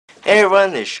Hey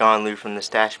everyone, this is Sean Liu from the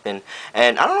Stash Bin,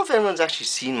 and I don't know if anyone's actually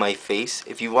seen my face.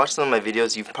 If you've watched some of my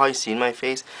videos, you've probably seen my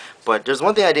face, but there's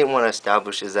one thing I didn't want to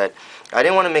establish is that I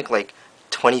didn't want to make like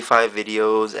 25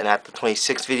 videos, and at the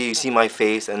 26th video you see my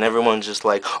face, and everyone's just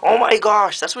like, oh my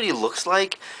gosh, that's what he looks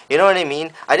like? You know what I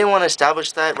mean? I didn't want to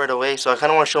establish that right away, so I kind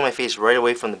of want to show my face right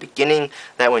away from the beginning,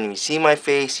 that when you see my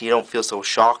face, you don't feel so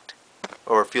shocked,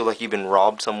 or feel like you've been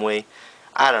robbed some way.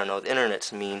 I don't know, the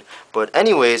internet's mean. But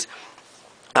anyways,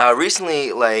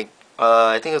 recently,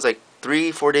 I think it was like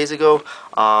 3-4 days ago,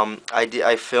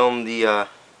 I filmed the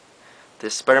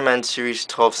Spider-Man Series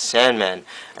 12 Sandman,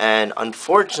 and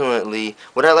unfortunately,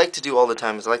 what I like to do all the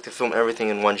time is I like to film everything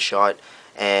in one shot,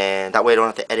 and that way I don't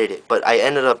have to edit it. But I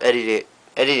ended up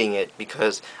editing it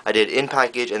because I did in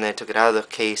package and then I took it out of the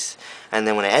case, and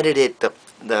then when I edited it,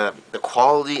 the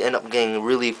quality ended up getting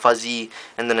really fuzzy,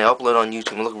 and then I upload on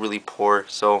YouTube and look really poor.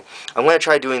 So I'm gonna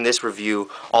try doing this review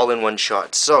all in one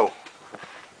shot. So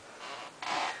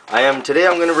today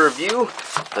I'm gonna review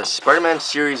the Spider-Man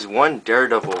Series 1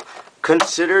 Daredevil,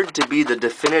 considered to be the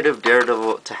definitive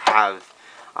Daredevil to have.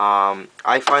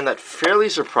 I find that fairly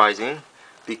surprising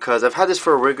because I've had this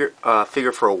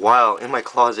figure for a while in my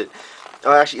closet.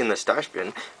 Actually in the stash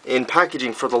bin, in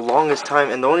packaging for the longest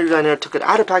time, and the only reason I never took it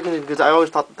out of packaging is because I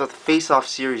always thought that the Face-Off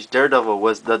series Daredevil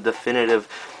was the definitive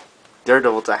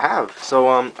Daredevil to have. So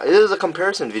it is a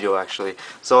comparison video actually.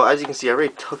 So as you can see, I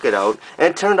already took it out, and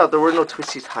it turned out there were no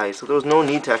twisty ties, so there was no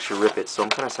need to actually rip it. So I'm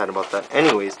kind of sad about that.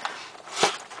 Anyways,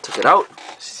 took it out.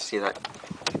 See that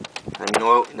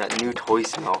new toy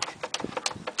smell.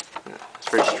 Yeah, it's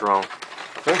very strong.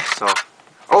 Okay, so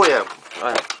oh yeah,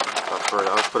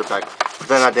 let's put it back. But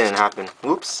then that didn't happen.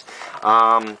 Whoops.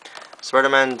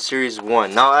 Spider-Man Series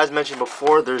 1. Now, as mentioned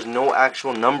before, there's no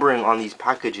actual numbering on these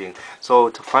packaging. So,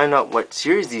 to find out what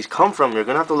series these come from, you're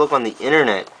going to have to look on the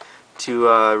internet to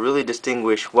really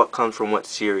distinguish what comes from what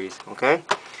series. Okay?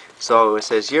 So, it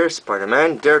says here,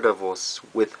 Spider-Man Daredevil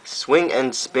with swing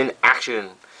and spin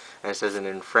action. And it says it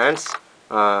in French,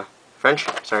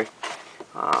 sorry.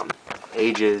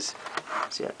 Ages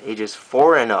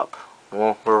 4 and up.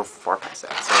 Well, we're far past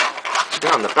that. So,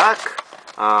 down on the back,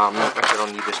 actually I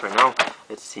don't need this right now.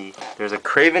 Let's see. There's a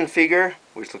Craven figure,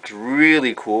 which looks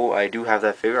really cool. I do have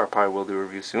that figure. I probably will do a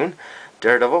review soon.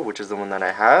 Daredevil, which is the one that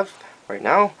I have right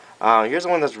now. Here's the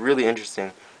one that's really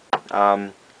interesting.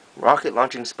 Rocket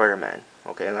launching Spider-Man.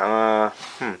 Okay.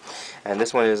 And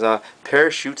this one is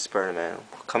Parachute Spider-Man,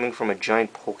 coming from a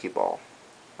giant Pokeball.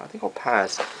 I think I'll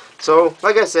pass. So,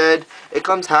 like I said, it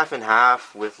comes half and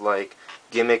half with like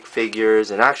gimmick figures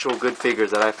and actual good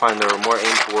figures that I find that are more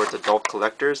aimed towards adult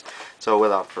collectors. So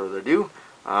without further ado,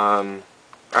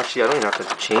 actually I don't even have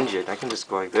to change it. I can just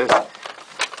go like this.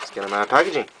 Let's get them out of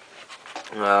packaging.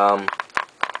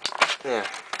 Yeah.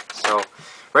 So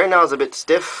right now it's a bit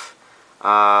stiff.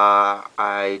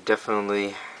 I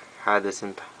definitely had this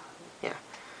in. Yeah.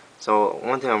 So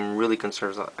one thing I'm really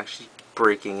concerned about actually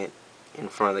breaking it in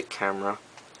front of the camera.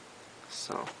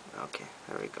 So okay,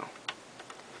 there we go.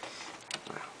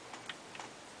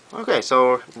 Okay,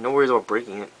 so no worries about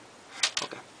breaking it.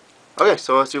 Okay,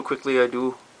 so let's do quickly. I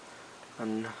do a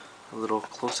little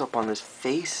close up on this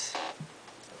face.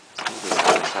 Let's move this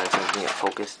to the side so I can get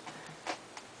focused.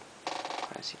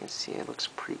 As you can see, it looks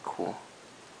pretty cool.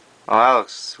 Oh, that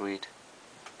looks sweet.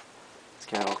 Let's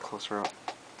get a little closer up.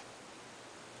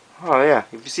 Oh yeah,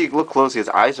 if you see, look closely, his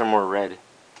eyes are more red. You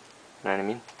know what I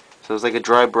mean? So it's like a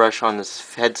dry brush on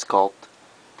this head sculpt.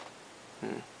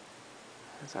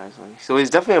 So he's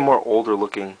definitely a more older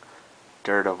looking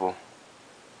Daredevil.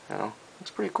 You know, it's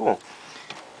pretty cool.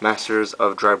 Masters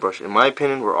of dry brush, in my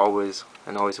opinion, were always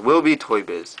and always will be Toy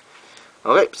Biz.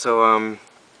 Okay, so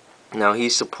now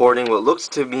he's supporting what looks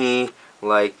to me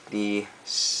like the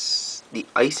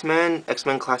Iceman,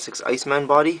 X-Men Classics Iceman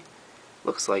body.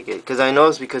 Looks like it, because I know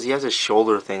it's because he has a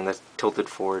shoulder thing that's tilted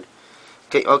forward.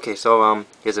 Okay, so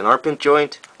he has an armpit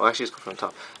joint. Well, actually, let's go from the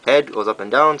top. Head goes up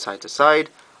and down, side to side.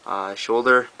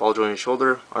 Shoulder, ball joint in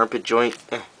shoulder, armpit joint,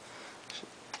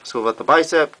 swivel at the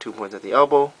bicep, 2 points at the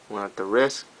elbow, 1 at the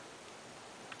wrist,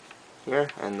 here,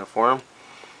 and the forearm.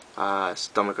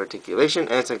 Stomach articulation,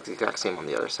 and it's like the exact same on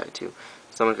the other side too.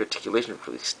 Stomach articulation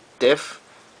really stiff,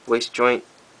 waist joint,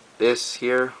 this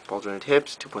here, ball joint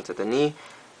hips, 2 points at the knee,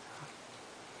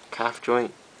 calf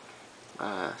joint,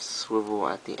 swivel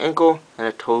at the ankle, and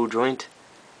a toe joint,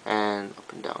 and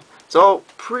up and down. So,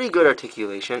 pretty good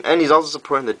articulation, and he's also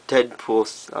supporting the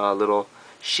Deadpool little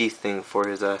sheath thing for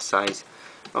his size.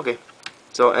 Okay,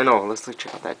 so, and oh, let's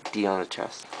check out that D on the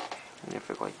chest. And if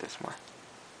it like this more.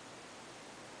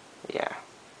 Yeah,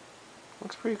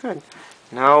 looks pretty good.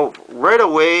 Now, right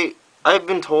away, I've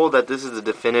been told that this is the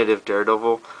definitive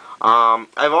Daredevil.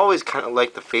 I've always kind of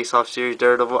liked the Face-Off series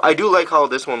Daredevil. I do like how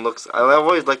this one looks. I've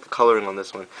always liked the coloring on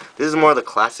this one. This is more the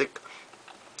classic.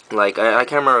 Like, I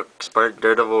can't remember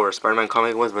Daredevil or Spider-Man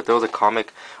comic was, but there was a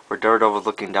comic where Daredevil was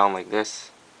looking down like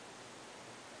this.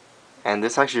 And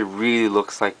this actually really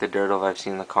looks like the Daredevil I've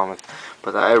seen in the comics.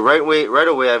 But right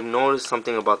away I've noticed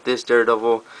something about this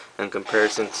Daredevil in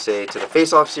comparison, say, to the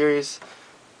Face-Off series.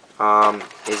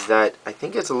 Is that I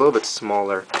think it's a little bit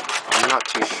smaller. I'm not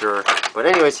too sure. But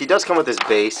anyways, he does come with this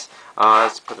base.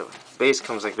 Let's put the base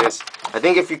comes like this. I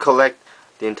think if you collect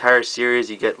the entire series,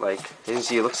 you get, like, you can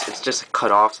see it's just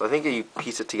cut off. So I think you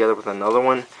piece it together with another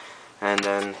one, and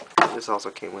then this also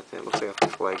came with it. Looks like a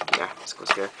flag. Yeah, this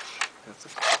goes here.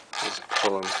 Just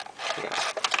pull them.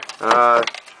 Yeah.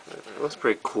 It looks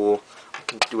pretty cool. I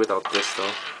can do without this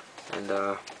though.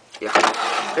 And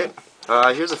yeah. Okay.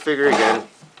 Here's a figure again.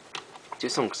 Do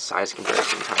some size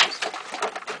comparison times.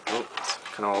 Oh, it's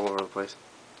kind of all over the place.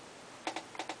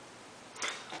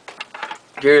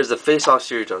 Here's the Face-Off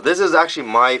series. This is actually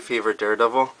my favorite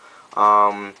Daredevil.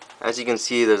 As you can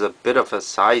see, there's a bit of a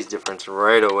size difference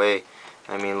right away.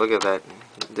 I mean, look at that.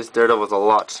 This Daredevil is a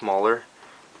lot smaller.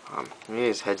 Maybe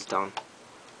his head's down.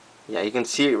 Yeah, you can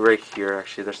see it right here.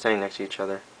 Actually, they're standing next to each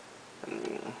other.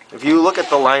 If you look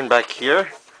at the line back here,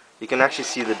 you can actually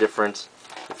see the difference.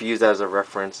 If you use that as a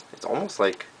reference, it's almost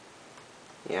like,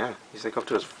 yeah, he's like up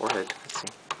to his forehead. Let's see.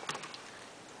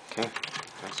 Okay,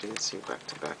 actually, let's see back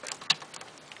to back.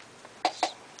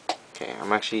 Okay,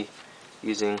 I'm actually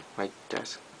using my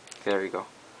desk. Okay, there you go.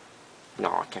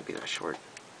 No, it can't be that short.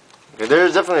 Okay,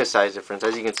 there's definitely a size difference.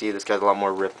 As you can see, this guy's a lot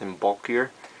more ripped and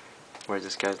bulkier, whereas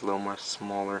this guy's a little more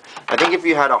smaller. I think if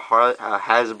you had a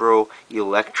Hasbro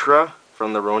Elektra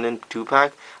from the Ronin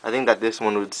 2-pack, I think that this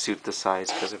one would suit the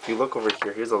size. Because if you look over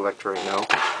here, here's Elektra right now.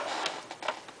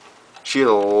 She's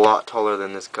a lot taller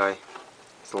than this guy.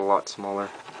 It's a lot smaller,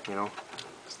 you know.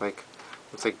 It's like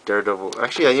Daredevil.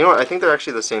 Actually, you know what? I think they're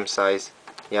actually the same size.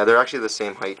 Yeah, they're actually the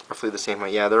same height. Roughly the same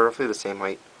height. Yeah, they're roughly the same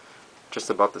height. Just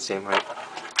about the same height.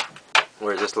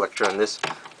 Whereas this Elektra and this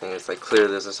thing, it's like clear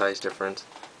there's a size difference.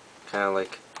 Kind of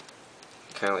like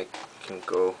can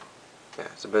go. Yeah,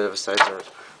 it's a bit of a size difference.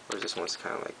 Whereas this one's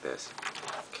kind of like this.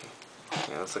 Okay.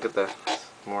 Yeah, let's look at the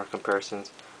more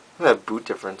comparisons. Look at that boot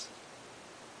difference.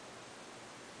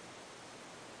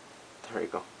 There you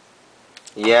go.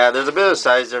 Yeah, there's a bit of a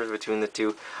size difference between the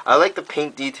two. I like the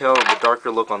paint detail, the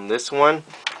darker look on this one.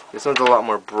 This one's a lot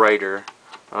more brighter.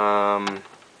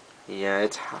 Yeah,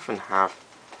 it's half and half.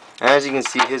 And as you can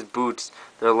see, his boots,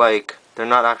 they're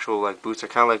not actual like boots. They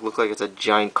kind of like look like it's a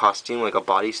giant costume, like a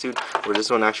bodysuit. Where this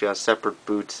one actually has separate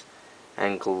boots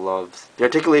and gloves. The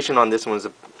articulation on this one is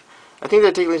I think the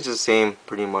articulation is the same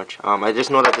pretty much. I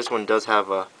just know that this one does have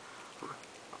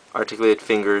articulated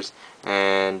fingers,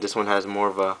 and this one has more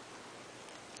of a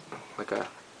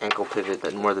ankle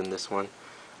pivot more than this one.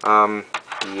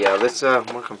 Yeah, let's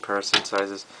more comparison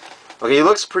sizes. Okay, he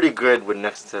looks pretty good with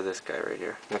next to this guy right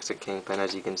here, next to Kingpin,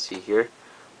 as you can see here.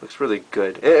 Looks really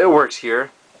good. It works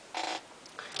here.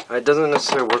 It doesn't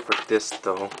necessarily work with this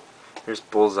though. Here's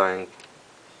Bullseye.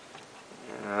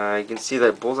 You can see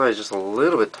that Bullseye is just a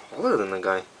little bit taller than the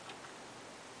guy.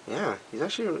 Yeah, he's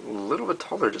actually a little bit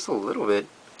taller, just a little bit.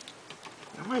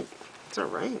 Is that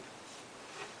right?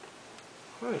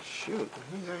 Oh shoot,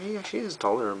 he actually is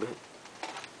taller a bit.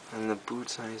 And the boot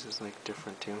size is like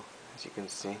different too, as you can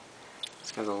see.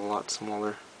 This guy's a lot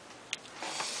smaller.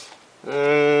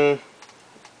 I'm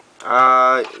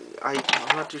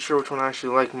not too sure which one I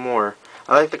actually like more.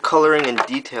 I like the coloring and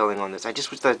detailing on this. I just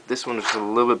wish that this one was just a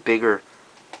little bit bigger,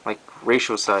 like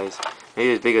ratio size.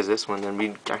 Maybe as big as this one, then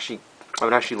I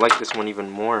would actually like this one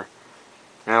even more.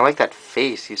 And I like that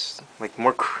face. He's like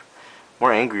more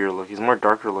angrier look. He's more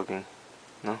darker looking.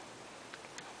 No?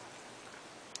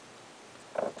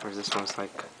 Whereas this one's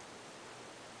like,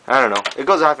 I don't know. It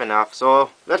goes half and half. So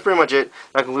that's pretty much it.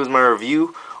 That concludes my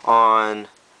review on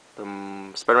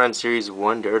the Spider-Man Series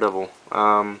 1 Daredevil.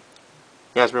 Yeah,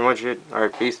 that's pretty much it.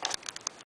 Alright, peace.